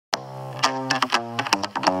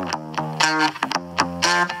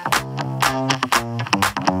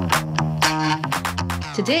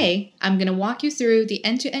Today, I'm going to walk you through the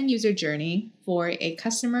end-to-end user journey for a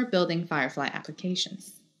customer building Firefly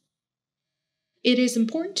applications. It is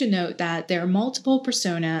important to note that there are multiple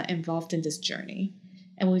personas involved in this journey,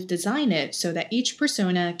 and we've designed it so that each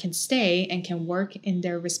persona can stay and can work in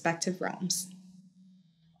their respective realms.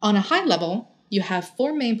 On a high level, you have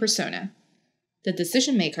four main personas: the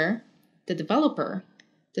decision maker, the developer,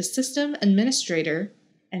 the system administrator,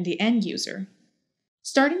 and the end user.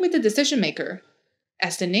 Starting with the decision maker,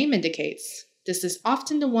 as the name indicates, this is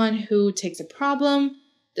often the one who takes a problem,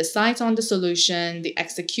 decides on the solution, the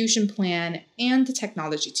execution plan, and the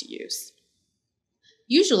technology to use.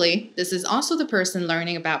 Usually, this is also the person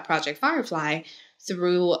learning about Project Firefly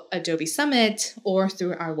through Adobe Summit or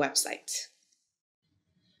through our website.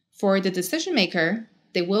 For the decision maker,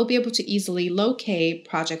 they will be able to easily locate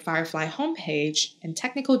Project Firefly homepage and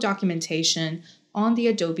technical documentation on the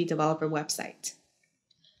Adobe Developer website.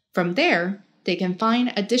 From there, they can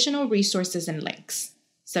find additional resources and links,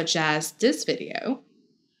 such as this video,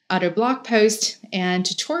 other blog posts, and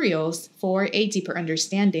tutorials for a deeper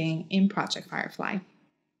understanding in Project Firefly.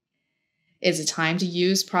 Is it time to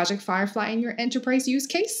use Project Firefly in your enterprise use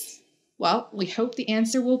case? Well, we hope the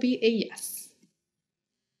answer will be a yes.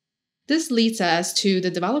 This leads us to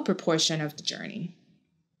the developer portion of the journey.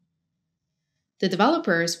 The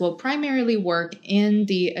developers will primarily work in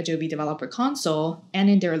the Adobe Developer Console and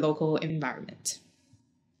in their local environment.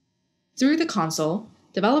 Through the console,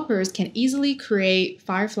 developers can easily create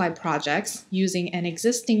Firefly projects using an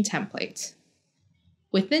existing template.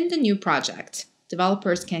 Within the new project,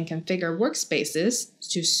 developers can configure workspaces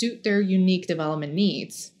to suit their unique development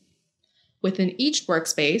needs. Within each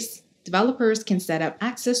workspace, developers can set up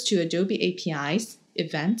access to Adobe APIs,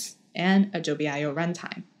 events, and Adobe I/O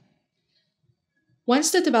Runtime.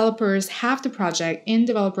 Once the developers have the project in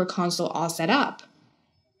Developer Console all set up,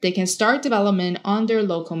 they can start development on their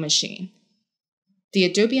local machine. The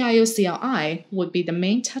Adobe I/O CLI would be the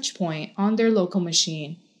main touchpoint on their local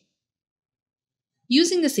machine.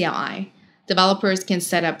 Using the CLI, developers can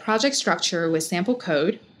set up project structure with sample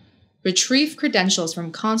code, retrieve credentials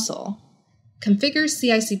from console, configure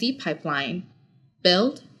CI/CD pipeline,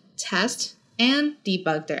 build, test, and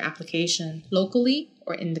debug their application locally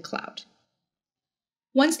or in the cloud.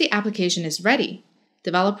 Once the application is ready,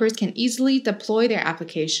 developers can easily deploy their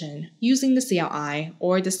application using the CLI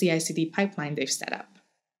or the CI/CD pipeline they've set up.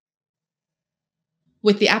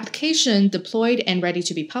 With the application deployed and ready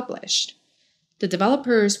to be published, the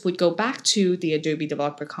developers would go back to the Adobe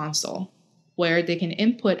Developer Console, where they can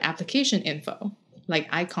input application info, like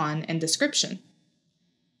icon and description.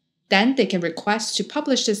 Then they can request to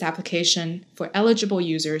publish this application for eligible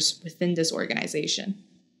users within this organization.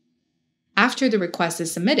 After the request is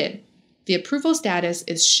submitted, the approval status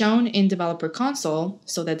is shown in Developer Console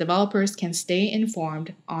so that developers can stay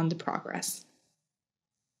informed on the progress.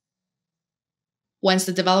 Once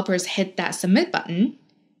the developers hit that submit button,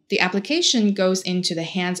 the application goes into the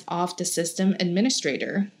hands of the system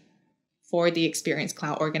administrator for the Experience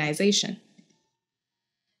Cloud organization.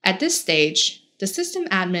 At this stage, the system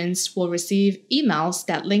admins will receive emails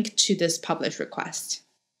that link to this publish request.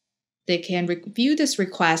 They can review this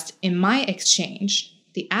request in My Exchange,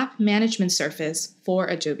 the app management surface for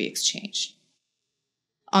Adobe Exchange.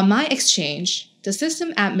 On My Exchange, the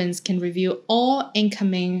system admins can review all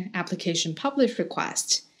incoming application publish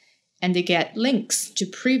requests, and they get links to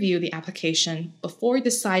preview the application before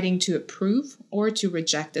deciding to approve or to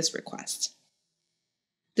reject this request.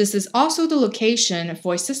 This is also the location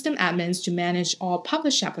for system admins to manage all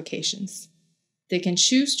published applications. They can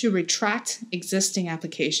choose to retract existing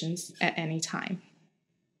applications at any time.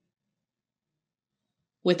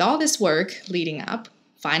 With all this work leading up,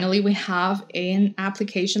 finally we have an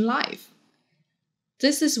application live.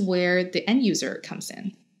 This is where the end user comes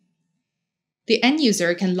in. The end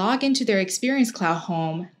user can log into their Experience Cloud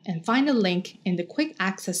home and find a link in the Quick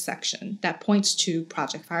Access section that points to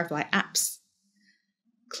Project Firefly apps.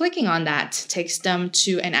 Clicking on that takes them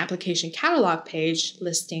to an application catalog page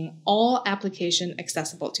listing all applications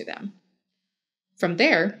accessible to them. From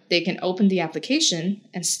there, they can open the application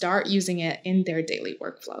and start using it in their daily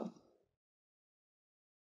workflow.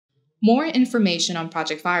 More information on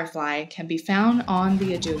Project Firefly can be found on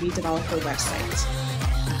the Adobe Developer website.